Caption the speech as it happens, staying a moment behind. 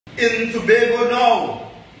In Tobago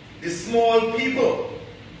now, the small people,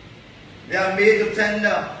 they are made to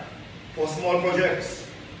tender for small projects.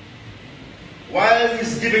 While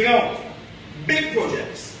he's giving out big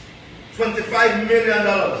projects, $25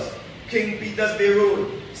 million, King Peter's Bay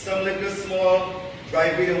Road, some little small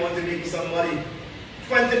driveway they want to make some money.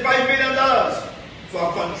 $25 million for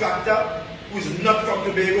a contractor who is not from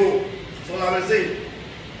Tobago. So I will say,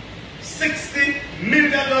 $60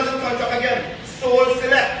 million in contract again, sole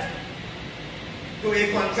select to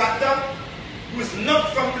a contractor who is not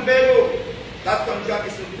from Tobago. That contract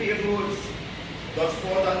is to pave roads. Dutch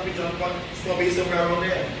Fort and Pigeon Pond, Snobby somewhere around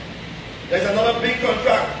there. There's another big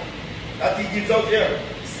contract that he gives out here.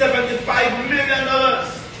 $75 million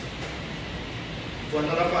to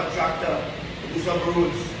another contractor to do some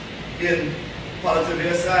roads in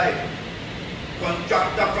Palatine side.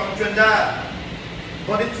 Contractor from Trinidad.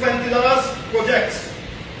 But the $20 projects,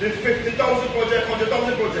 the $50,000 project,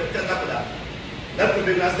 $100,000 project, tender for that. That's the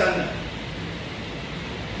big standard.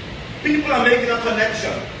 People are making a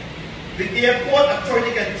connection. The airport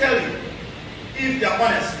authority can tell you, if they are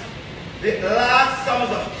honest, the large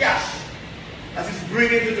sums of cash that is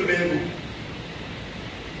bringing to Tobago,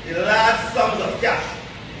 the large sums of cash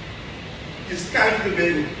is carrying to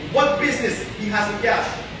Tobago. What business he has with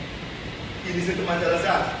cash? He needs to come and tell us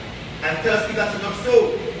that. And tell us if that's not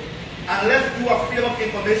so. And let's do a Freedom of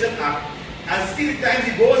Information Act and see the times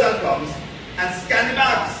he goes and comes and scan the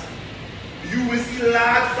bags. You will see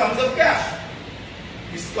large sums of cash.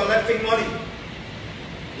 He's collecting money.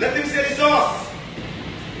 Let him say the source.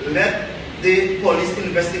 Let the police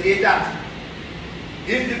investigate that.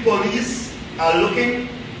 If the police are looking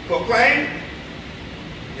for crime,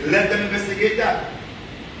 let them investigate that.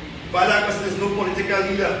 Father Augustine is no political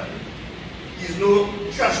leader. He's no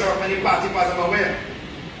treasurer of any party, as I'm aware.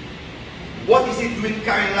 What is he doing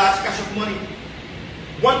carrying large cash of money?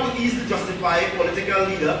 One would easily justify a political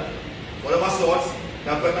leader, whatever sorts,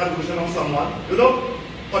 that got an illusion on someone, you know,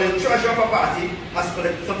 or the treasurer of a party has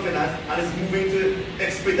collected some finance and is moving to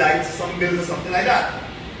expedite some bills or something like that.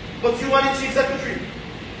 But you are the chief secretary.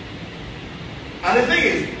 And the thing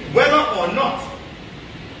is, whether or not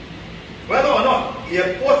the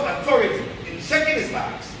airport authority in checking his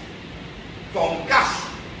bags found cash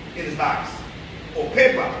in his bags or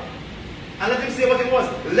paper, and let him say what it was,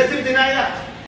 let him deny that.